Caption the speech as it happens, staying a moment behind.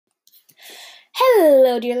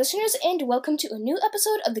Hello, dear listeners, and welcome to a new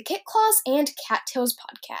episode of the Kit Claws and Cattails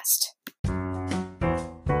podcast.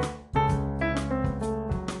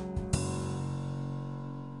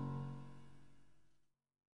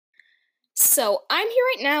 So, I'm here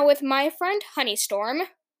right now with my friend Honeystorm.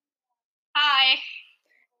 Hi.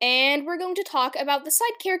 And we're going to talk about the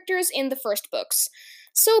side characters in the first books.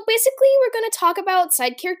 So basically, we're going to talk about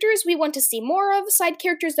side characters we want to see more of, side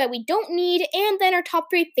characters that we don't need, and then our top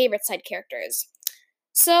 3 favorite side characters.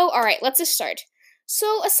 So, alright, let's just start.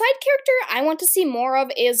 So, a side character I want to see more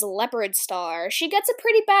of is Leopard Star. She gets a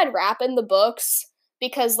pretty bad rap in the books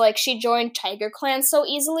because, she joined Tiger Clan so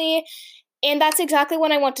easily, and that's exactly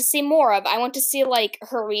what I want to see more of. I want to see,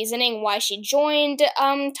 her reasoning why she joined,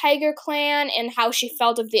 Tiger Clan, and how she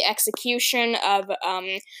felt of the execution of,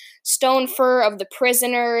 Stonefur, of the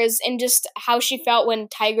prisoners, and just how she felt when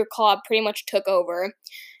Tiger Claw pretty much took over.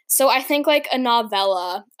 So I think, a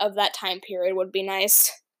novella of that time period would be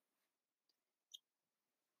nice.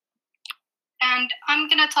 And I'm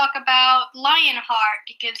gonna talk about Lionheart,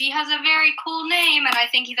 because he has a very cool name, and I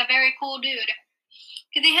think he's a very cool dude.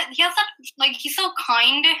 Because he has that, he's so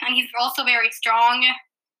kind, and he's also very strong.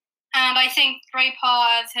 And I think Grey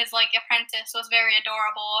Paw as his, apprentice was very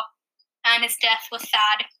adorable, and his death was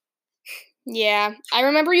sad. Yeah, I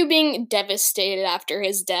remember you being devastated after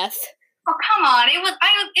his death. Oh, come on, it was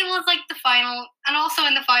the final, and also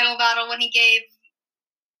in the final battle when he gave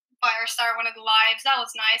Firestar one of the lives, that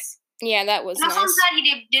was nice. Yeah, that was nice. I'm sad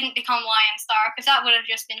he didn't become Lionstar, because that would have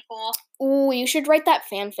just been cool. Ooh, you should write that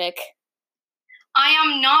fanfic. I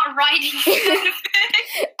am not writing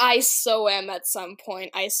fanfic. I so am at some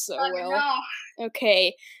point. I will. No.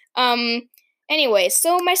 Okay. Anyway,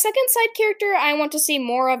 so my second side character I want to see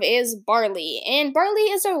more of is Barley. And Barley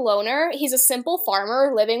is a loner. He's a simple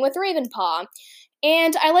farmer living with Ravenpaw.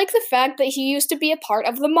 And I like the fact that he used to be a part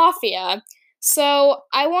of the Mafia. So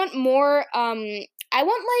I want more,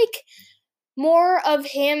 more of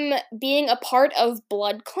him being a part of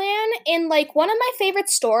Blood Clan. And, one of my favorite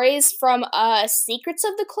stories from, Secrets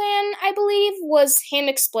of the Clan, I believe, was him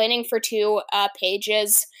explaining for 2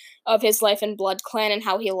 pages of his life in Blood Clan and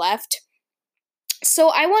how he left. So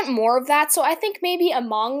I want more of that, so I think maybe a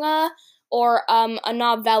manga or, a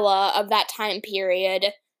novella of that time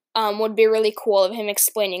period, would be really cool of him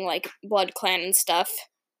explaining, Blood Clan and stuff.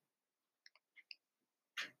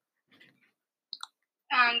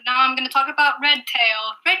 And now I'm going to talk about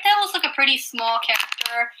Redtail. Redtail was, a pretty small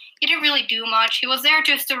character. He didn't really do much. He was there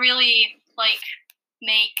just to really,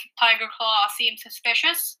 make Tiger Claw seem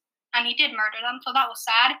suspicious. And he did murder them, so that was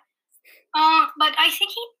sad. But I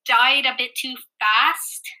think he died a bit too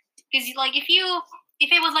fast. Because, if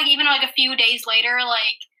it was, even, a few days later,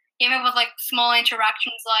 even with, small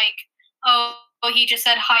interactions, he just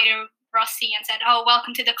said hi to Rusty and said, oh,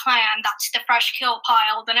 welcome to the clan, that's the fresh kill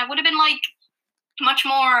pile, then it would have been, much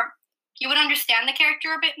more, you would understand the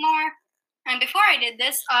character a bit more. And before I did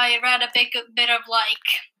this, I read a bit of,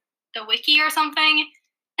 the wiki or something,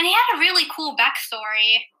 and he had a really cool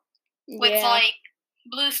backstory with,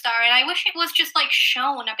 Blue Star, and I wish it was just,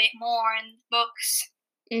 shown a bit more in books.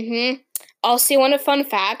 Also, want a fun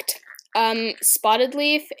fact, Spotted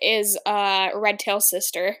Leaf is, Redtail's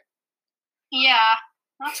sister. Yeah,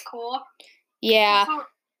 that's cool. Yeah.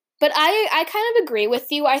 But I kind of agree with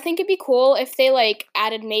you. I think it'd be cool if they,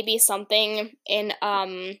 added maybe something in,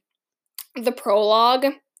 the prologue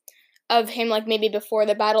of him, maybe before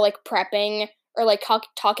the battle, prepping, or,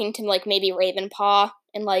 talking to, maybe Ravenpaw,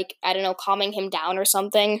 and, I don't know, calming him down or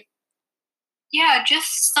something. Yeah,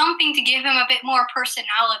 just something to give him a bit more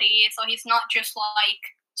personality, so he's not just,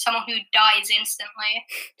 someone who dies instantly.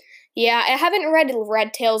 Yeah, I haven't read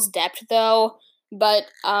Redtail's Depth, though, but,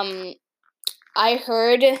 I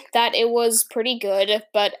heard that it was pretty good,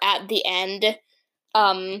 but at the end,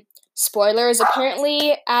 spoilers,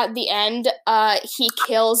 apparently, at the end, he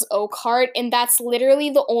kills Oakheart, and that's literally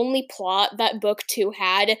the only plot that Book 2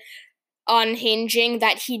 had, unhinging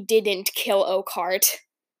that he didn't kill Oakheart.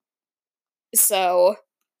 So,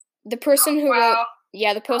 the person who wrote...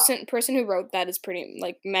 Yeah, the person who wrote that is pretty,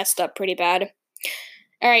 messed up pretty bad.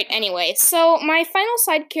 Alright, anyway, so my final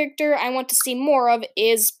side character I want to see more of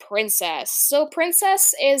is Princess. So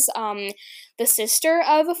Princess is, the sister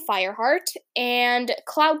of Fireheart and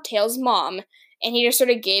Cloudtail's mom. And he just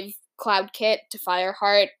sort of gave Cloudkit to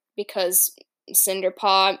Fireheart because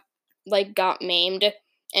Cinderpaw, got maimed.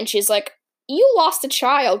 And she's like, you lost a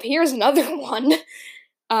child, here's another one.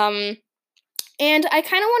 And I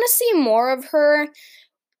kind of want to see more of her,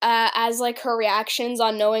 as, her reactions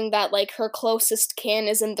on knowing that, her closest kin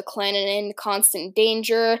is in the clan and in constant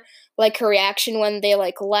danger, her reaction when they,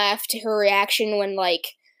 left, her reaction when,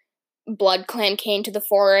 Blood Clan came to the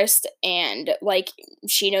forest and, like,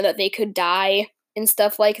 she knew that they could die and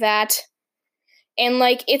stuff like that. And,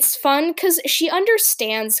 like, it's fun because she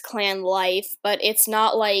understands clan life, but it's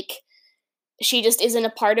not like she just isn't a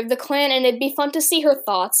part of the clan, and it'd be fun to see her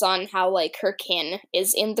thoughts on how, like, her kin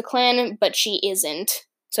is in the clan, but she isn't.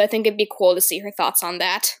 So I think it'd be cool to see her thoughts on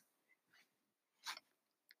that.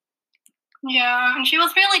 Yeah, and she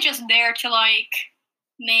was really just there to, like,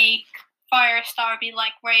 make Firestar be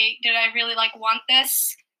like, wait, did I really, like, want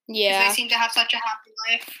this? Yeah. Because they seem to have such a happy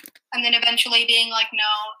life. And then eventually being like, no,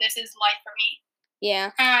 this is life for me.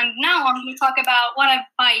 Yeah. And now I'm going to talk about one of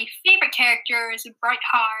my favorite characters,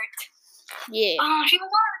 Brightheart. Yeah. She's one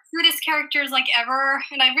of the cutest characters, like, ever.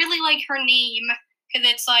 And I really like her name. Because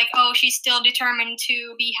it's like, oh, she's still determined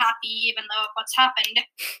to be happy even though what's happened.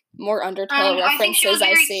 More Undertale references, I think she was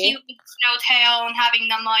very see. cute with Snowtail and having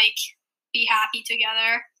them, like, be happy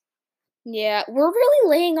together. Yeah, we're really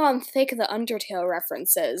laying on thick the Undertale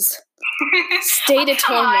references. Stay determined.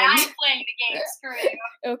 Come on, I'm playing the game, screw you.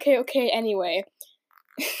 Okay, anyway.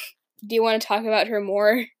 Do you want to talk about her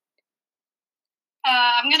more?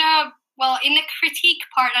 In the critique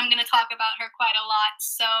part, I'm gonna talk about her quite a lot,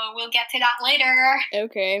 so we'll get to that later.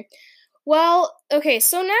 Okay. Well, okay,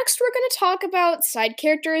 so next we're going to talk about side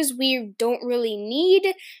characters we don't really need,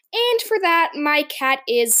 and for that, my cat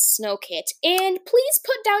is Snowkit. And please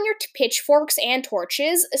put down your pitchforks and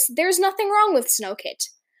torches. There's nothing wrong with Snowkit.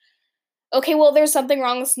 Okay, well, there's something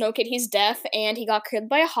wrong with Snowkit. He's deaf, and he got killed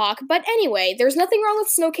by a hawk, but anyway, there's nothing wrong with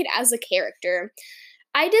Snowkit as a character.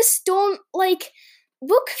 I just don't, like...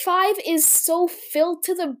 Book 5 is so filled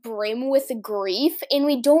to the brim with grief, and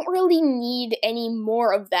we don't really need any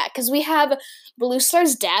more of that, because we have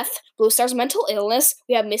Bluestar's death, Bluestar's mental illness,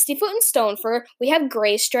 we have Mistyfoot and Stonefur, we have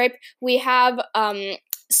Graystripe, we have,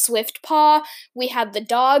 Swiftpaw, we have the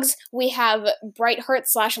dogs, we have Brightheart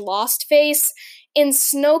 / Lostface, and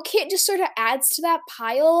Snowkit just sort of adds to that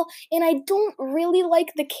pile, and I don't really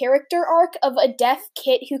like the character arc of a deaf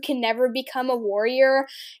kit who can never become a warrior,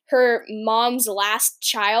 her mom's last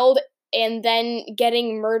child, and then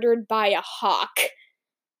getting murdered by a hawk.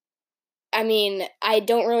 I mean, I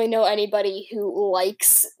don't really know anybody who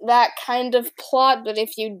likes that kind of plot, but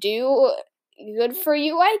if you do, good for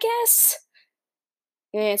you, I guess?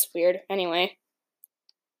 It's weird. Anyway.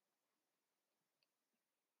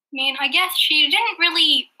 I mean, I guess she didn't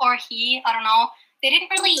really, or he, I don't know, they didn't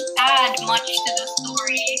really add much to the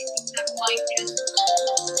story, except, like, just...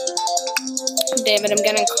 David, I'm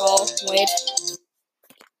getting a call. Wait.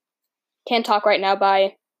 Can't talk right now,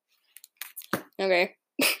 bye. Okay.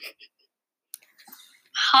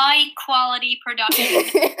 High quality production.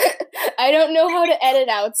 I don't know how to edit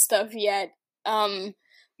out stuff yet. That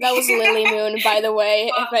was Lily Moon, by the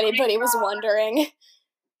way, if anybody was wondering.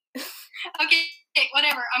 Okay,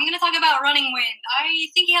 whatever. I'm gonna talk about Running Wind. I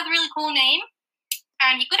think he has a really cool name,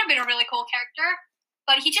 and he could have been a really cool character,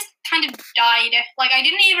 but he just kind of died. Like, I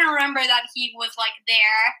didn't even remember that he was, like,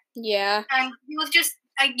 there. Yeah. And he was just,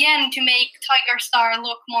 again, to make Tiger Star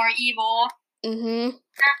look more evil. Mm-hmm. And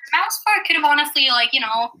Mousefur could have honestly, like, you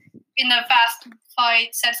know, in the fast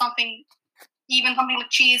fight said something, even something like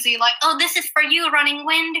cheesy, like, oh, this is for you, Running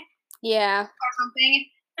Wind. Yeah. Or something.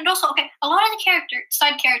 And also, okay, a lot of the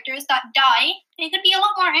side characters that die, they could be a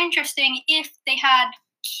lot more interesting if they had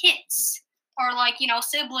kids or, like, you know,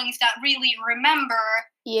 siblings that really remember.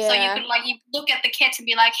 Yeah. So you could, like, you look at the kids and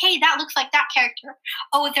be like, hey, that looks like that character.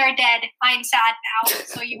 Oh, they're dead. I'm sad now.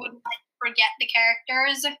 So you wouldn't, like, forget the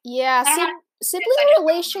characters. Yeah, sibling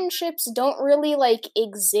relationships don't really, like,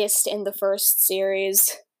 exist in the first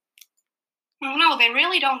series. No, they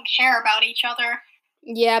really don't care about each other.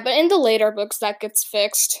 Yeah, but in the later books, that gets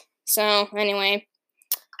fixed. So, anyway.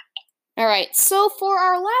 Alright, so for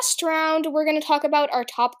our last round, we're going to talk about our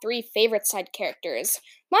top 3 favorite side characters.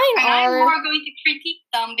 Mine and are... I'm more going to critique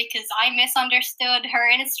them because I misunderstood her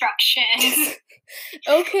instructions.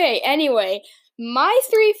 Okay, anyway, my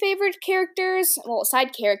 3 favorite characters, well,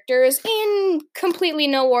 side characters, in completely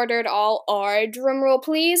no order at all, are, drumroll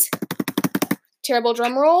please, terrible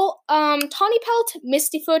drumroll, Tawny Pelt,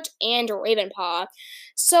 Mistyfoot, and Ravenpaw.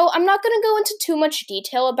 So I'm not going to go into too much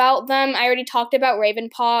detail about them. I already talked about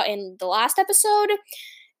Ravenpaw in the last episode,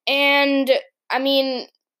 and, I mean,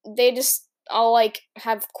 they just all, like,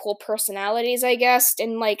 have cool personalities, I guess,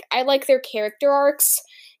 and, like, I like their character arcs.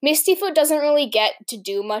 Mistyfoot doesn't really get to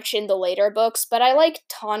do much in the later books, but I like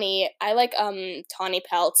Tawny. I like, Tawny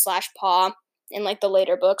Pelt / Paw in, like, the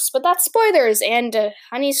later books, but that's spoilers, and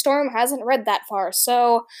Honey Storm hasn't read that far,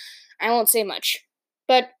 so I won't say much.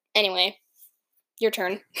 But anyway, your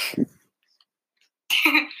turn.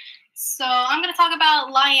 So I'm going to talk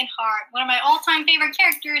about Lionheart, one of my all-time favorite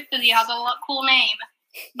characters because he has a cool name.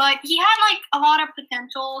 But he had, like, a lot of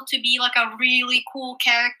potential to be, like, a really cool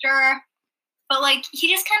character. But, like, he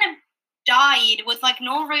just kind of died with, like,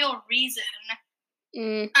 no real reason.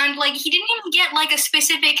 And, like, he didn't even get, like, a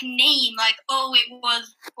specific name. Like, oh, it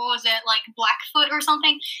was, what was it, like, Blackfoot or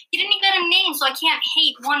something? He didn't even get a name, so I can't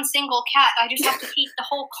hate one single cat. I just have to hate the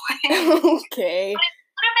whole clan. Okay.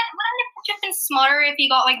 Wouldn't it have been smarter if he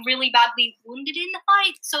got, like, really badly wounded in the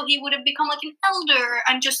fight? So he would have become, like, an elder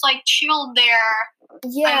and just, like, chilled there.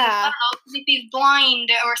 Yeah. And, I don't know, if he's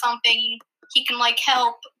blind or something, he can, like,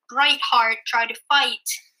 help Brightheart try to fight.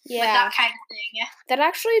 Yeah. With that kind of thing.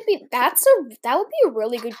 That would be a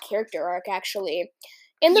really good character arc, actually.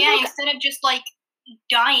 In the book, instead of just, like,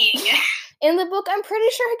 dying. In the book, I'm pretty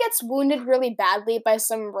sure he gets wounded really badly by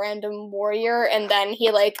some random warrior, and then he,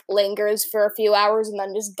 like, lingers for a few hours and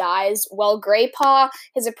then just dies. Well, Greypaw,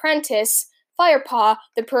 his apprentice, Firepaw,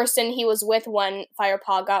 the person he was with when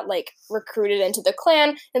Firepaw got, like, recruited into the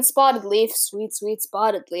clan, and Spotted Leaf, sweet, sweet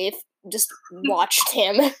Spotted Leaf, just watched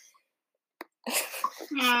him.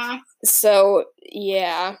 So,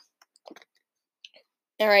 yeah.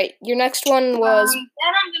 Alright, your next one was... then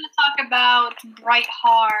I'm going to talk about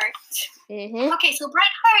Brightheart. Mm-hmm. Okay, so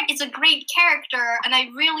Brightheart is a great character, and I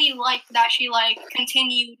really like that she, like,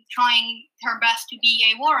 continued trying her best to be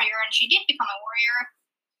a warrior, and she did become a warrior.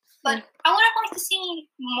 But I would have liked to see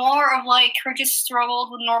more of, like, her just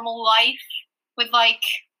struggled with normal life, with, like,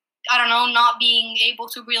 I don't know, not being able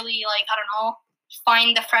to really, like, I don't know,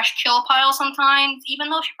 find the fresh kill pile sometimes, even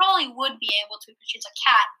though she probably would be able to because she's a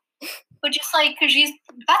cat. But just, like, because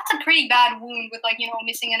that's a pretty bad wound with, like, you know,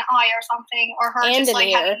 missing an eye or something, or her and just,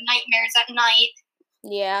 like, having nightmares at night.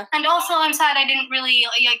 Yeah. And also, I'm sad they didn't really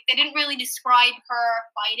describe her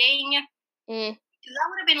fighting. Because that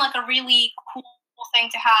would have been, like, a really cool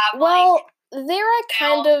thing to have. Well, there I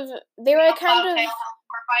kind of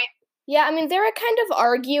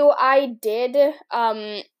argue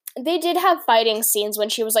they did have fighting scenes when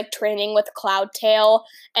she was, like, training with Cloudtail,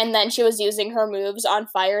 and then she was using her moves on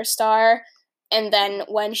Firestar, and then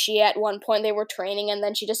when at one point they were training, and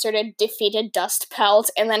then she just sort of defeated Dustpelt,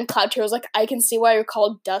 and then Cloudtail was like, I can see why you're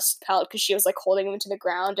called Dustpelt, because she was, like, holding him to the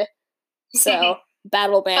ground. So,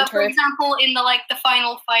 battle banter. So, for example, in the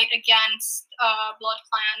final fight against Blood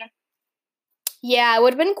Clan. Yeah, it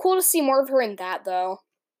would have been cool to see more of her in that, though.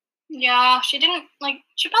 Yeah, she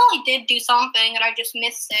probably did do something, and I just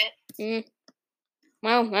missed it.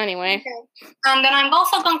 Well, anyway. Okay. And then I'm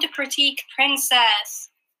also going to critique Princess.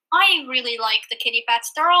 I really like the kitty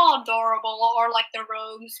pets. They're all adorable, or, like, the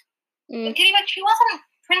rogues. The kitty pet, she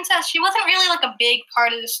wasn't really, like, a big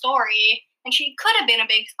part of the story, and she could have been a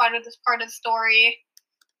big part of the story.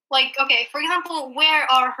 Like, okay, for example, where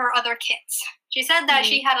are her other kits? She said that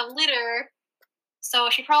she had a litter,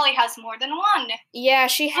 so she probably has more than one. Yeah,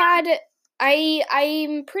 she had...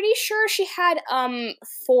 I'm pretty sure she had,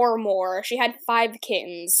 4 more. She had 5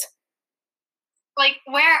 kittens. Like,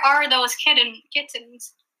 where are those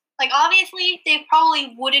kittens? Like, obviously, they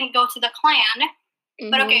probably wouldn't go to the clan.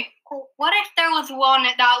 But okay, cool. What if there was one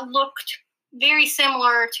that looked very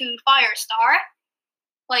similar to Firestar?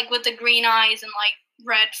 Like, with the green eyes and, like,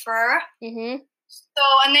 red fur. So,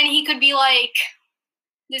 and then he could be, like...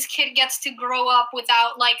 This kid gets to grow up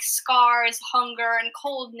without, like, scars, hunger, and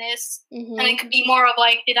coldness. And it could be more of,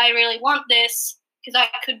 like, did I really want this? Because I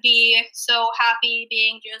could be so happy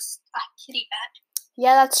being just a kitty pet.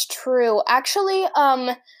 Yeah, that's true. Actually,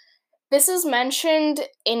 this is mentioned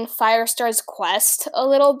in Firestar's quest a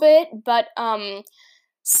little bit, but,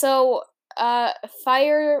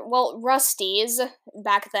 Rusty's,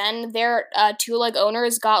 back then, their, 2-leg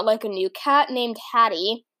owners got, like, a new cat named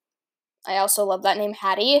Hattie. I also love that name,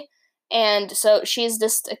 Hattie. And so she's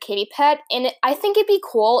just a kitty pet. And I think it'd be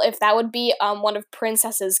cool if that would be one of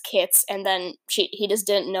Princess's kits, and then he just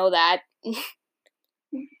didn't know that. I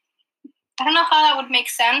don't know how that would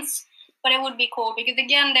make sense, but it would be cool. Because,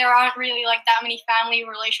 again, there aren't really, like, that many family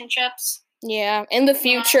relationships. Yeah. In the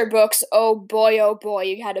future books, oh boy,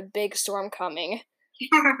 you had a big storm coming.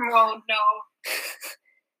 Oh, no.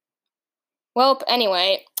 Well,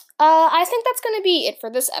 anyway... I think that's going to be it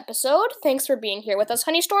for this episode. Thanks for being here with us,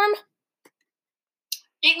 Honeystorm.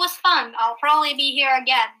 It was fun. I'll probably be here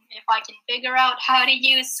again if I can figure out how to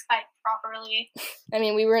use Skype properly. I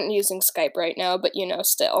mean, we weren't using Skype right now, but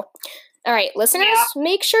still. Alright, listeners,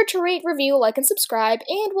 make sure to rate, review, like, and subscribe,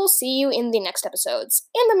 and we'll see you in the next episodes.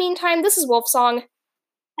 In the meantime, this is Wolfsong.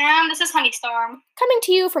 And this is Honeystorm. Coming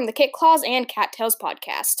to you from the Kit Claws and Cattails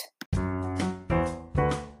podcast.